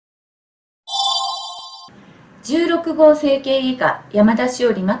16号整形外科山田朱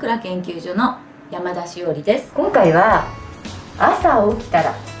織枕研究所の山田朱織です。今回は朝起きた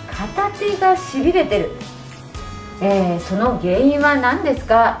ら片手がしびれてる、その原因は何です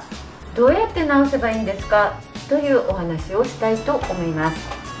か、どうやって治せばいいんですかというお話をしたいと思います。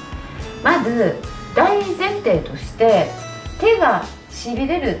まず大前提として、手がしび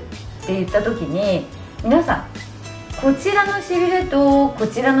れるって言った時に、皆さんこちらのしびれとこ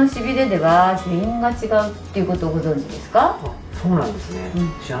ちらのしびれでは原因が違うっていうことをご存知ですか？そうなんですね、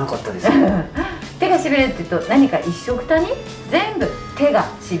知らなかったです手がしびれるって言うと何か一緒くたに全部手が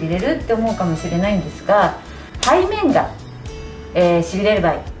しびれるって思うかもしれないんですが、背面が、しびれる場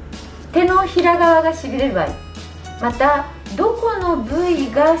合、手のひら側がしびれる場合、またどこの部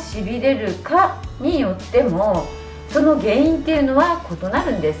位がしびれるかによってもその原因っていうのは異な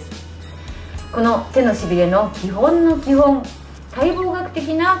るんです。この手のしびれの基本の基本、解剖学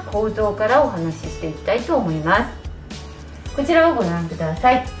的な構造からお話ししていきたいと思います。こちらをご覧くだ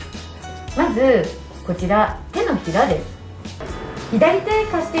さい。まずこちら手のひらです。左手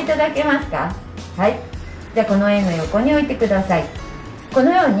貸していただけますか？はい、じゃあこの円の横に置いてください。この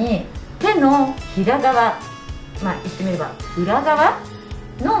ように手のひら側、言ってみれば裏側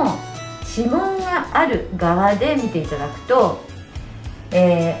の指紋がある側で見ていただくと、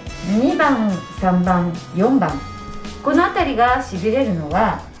2番、3番、4番、この辺りがしびれるの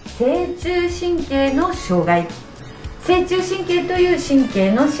は正中神経の障害、正中神経という神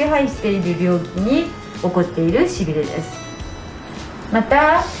経の支配している領域に起こっているしびれです。ま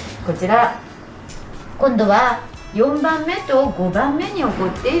たこちら、今度は4番目と5番目に起こっ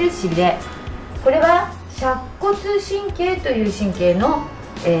ているしびれ、これは尺骨神経という神経の、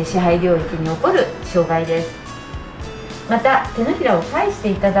支配領域に起こる障害です。また手のひらを返して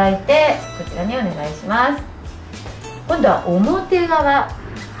いただいて、こちらにお願いします。今度は表側、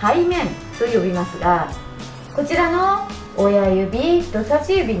背面と呼びますが、こちらの親指、人差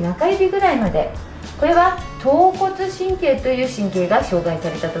し指、中指ぐらいまで、これは頭骨神経という神経が障害さ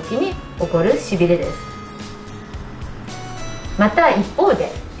れた時に起こるしびれです。また一方でよ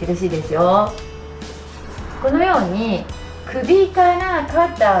ろしいですよ、このように首から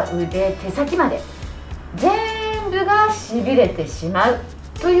肩、腕、手先まで全部がしびれてしまう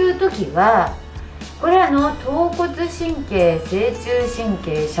という時は、これらの頭骨神経、正中神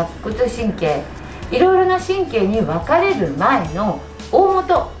経、尺骨神経、いろいろな神経に分かれる前の大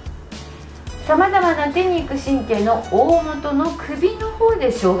元、さまざまな手に行く神経の大元の首の方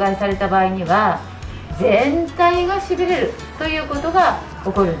で障害された場合には、全体がしびれるということが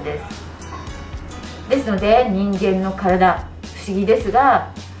起こるんです。ですので人間の体、不思議です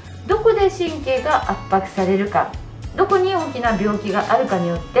が、どこで神経が圧迫されるか、どこに大きな病気があるかに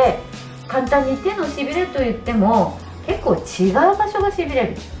よって、簡単に手のしびれといっても結構違う場所がしびれ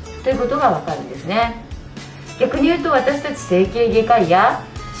るということがわかるんですね。逆に言うと、私たち整形外科医や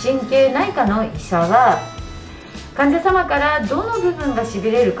神経内科の医者は、患者様からどの部分がし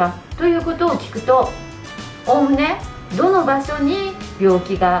びれるかということを聞くと、おおむねどの場所に病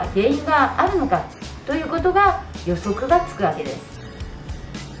気が、原因があるのかということが予測がつくわけです。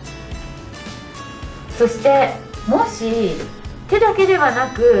そしてもし手だけではな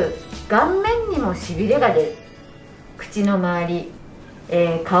く顔面にもしびれが出る、口の周り、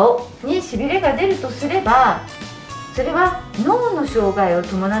顔にしびれが出るとすれば、それは脳の障害を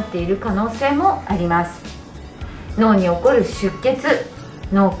伴っている可能性もあります。脳に起こる出血、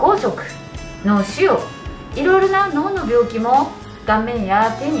脳梗塞、脳腫瘍、いろいろな脳の病気も顔面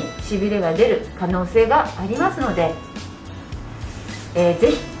や手にしびれが出る可能性がありますので、ぜ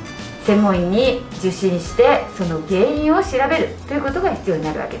ひ専門医に受診してその原因を調べるということが必要に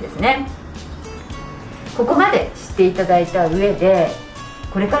なるわけですね。ここまで知っていただいた上で、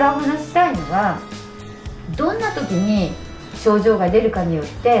これからお話ししたいのは、どんな時に症状が出るかによっ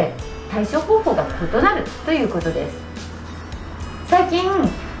て対処方法が異なるということです。最近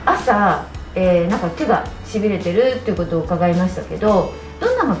朝、なんか手がしびれてるということを伺いましたけど、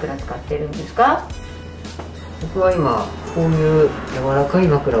どんな枕使ってるんですか？僕は今こういう柔らかい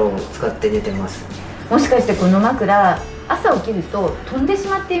枕を使って寝てます。もしかしてこの枕、朝起きると飛んでし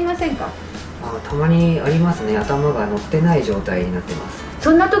まっていませんか？たまにありますね。頭が乗ってない状態になってます。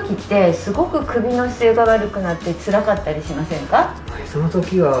そんな時ってすごく首の姿勢が悪くなって辛かったりしませんか？はい、その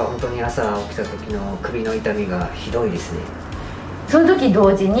時は本当に朝起きた時の首の痛みがひどいですね。その時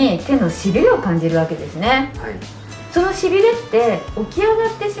同時に手のしびれを感じるわけですね。はい、そのしびれって起き上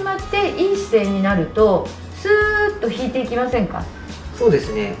がってしまっていい姿勢になるとスーッと引いていきませんか？そうで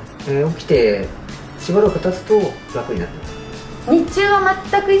すね、起きてしばらく経つと楽になってます。日中は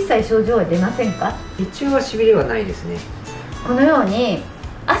全く一切症状は出ませんか？日中はしびれはないですね。このように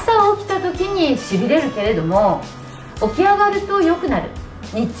朝起きた時時にしびれるけれども起き上がると良くなる、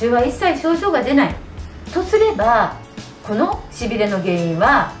日中は一切症状が出ないとすれば、このしびれの原因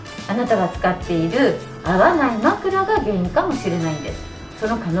はあなたが使っている合わない枕が原因かもしれないんです。そ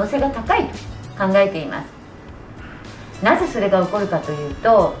の可能性が高いと考えています。なぜそれが起こるかという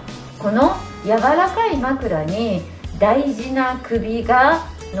と、この柔らかい枕に大事な首が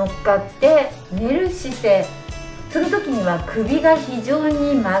乗っかって寝る姿勢、その時には首が非常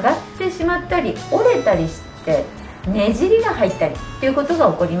に曲がってしまったり折れたりしてねじりが入ったりということ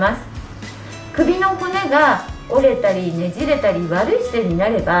が起こります。首の骨が折れたりねじれたり悪い姿勢にな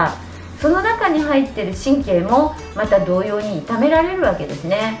れば、その中に入っている神経もまた同様に痛められるわけです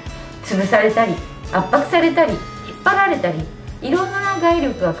ね。潰されたり圧迫されたり引っ張られたり、いろんな外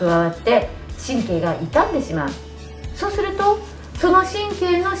力が加わって神経が傷んでしまう。そうするとその神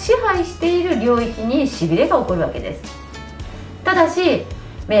経の支配している領域にしびれが起こるわけです。ただし、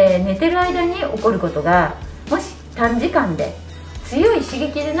寝てる間に起こることがもし短時間で強い刺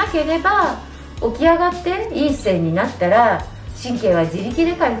激でなければ、起き上がっていい姿勢になったら神経は自力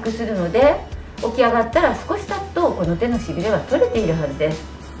で回復するので、起き上がったら少し経つとこの手のしびれは取れているはずです。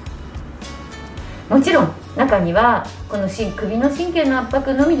もちろん中にはこの首の神経の圧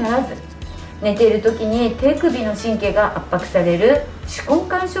迫のみならず、寝ている時に手首の神経が圧迫される手根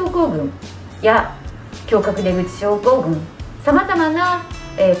管症候群や胸郭出口症候群、さまざまな、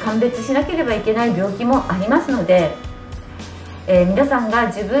鑑別しなければいけない病気もありますので、皆さんが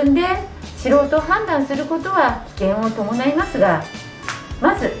自分で素人判断することは危険を伴いますが、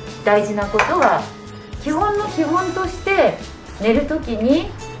まず大事なことは、基本の基本として寝る時に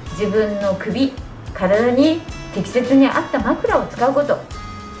自分の首、体に適切に合った枕を使うこと、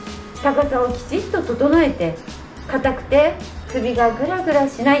高さをきちっと整えて、硬くて首がグラグラ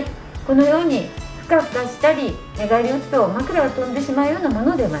しない、このようにふかふかしたり寝返り打つと枕が飛んでしまうようなも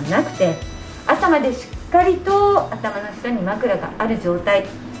のではなくて、朝までしっかりと頭の下に枕がある状態、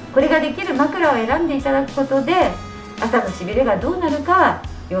これができる枕を選んでいただくことで、朝のしびれがどうなるか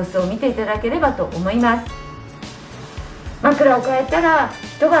様子を見ていただければと思います。枕を変えたら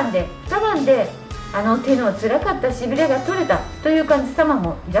一晩であの手のつらかったしびれが取れたという患者様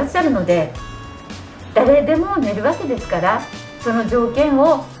もいらっしゃるので、誰でも寝るわけですから、その条件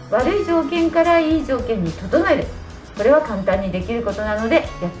を悪い条件からいい条件に整える、これは簡単にできることなので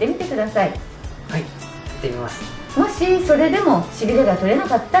やってみてください。はい、やってみます。もしそれでもしびれが取れな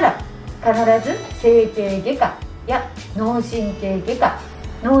かったら、必ず整形外科や脳神経外科、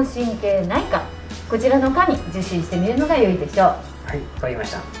脳神経内科、こちらの科に受診してみるのが良いでしょう。はい、わかりま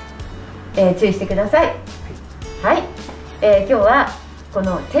した。注意してください。はい、今日はこ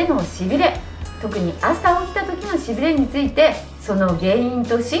の手のしびれ、特に朝起きた時のしびれについて、その原因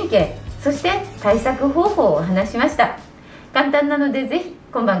と神経、そして対策方法をお話しました。簡単なのでぜひ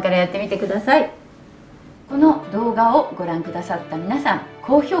今晩からやってみてください。この動画をご覧くださった皆さん、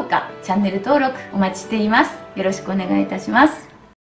高評価、チャンネル登録お待ちしています。よろしくお願いいたします。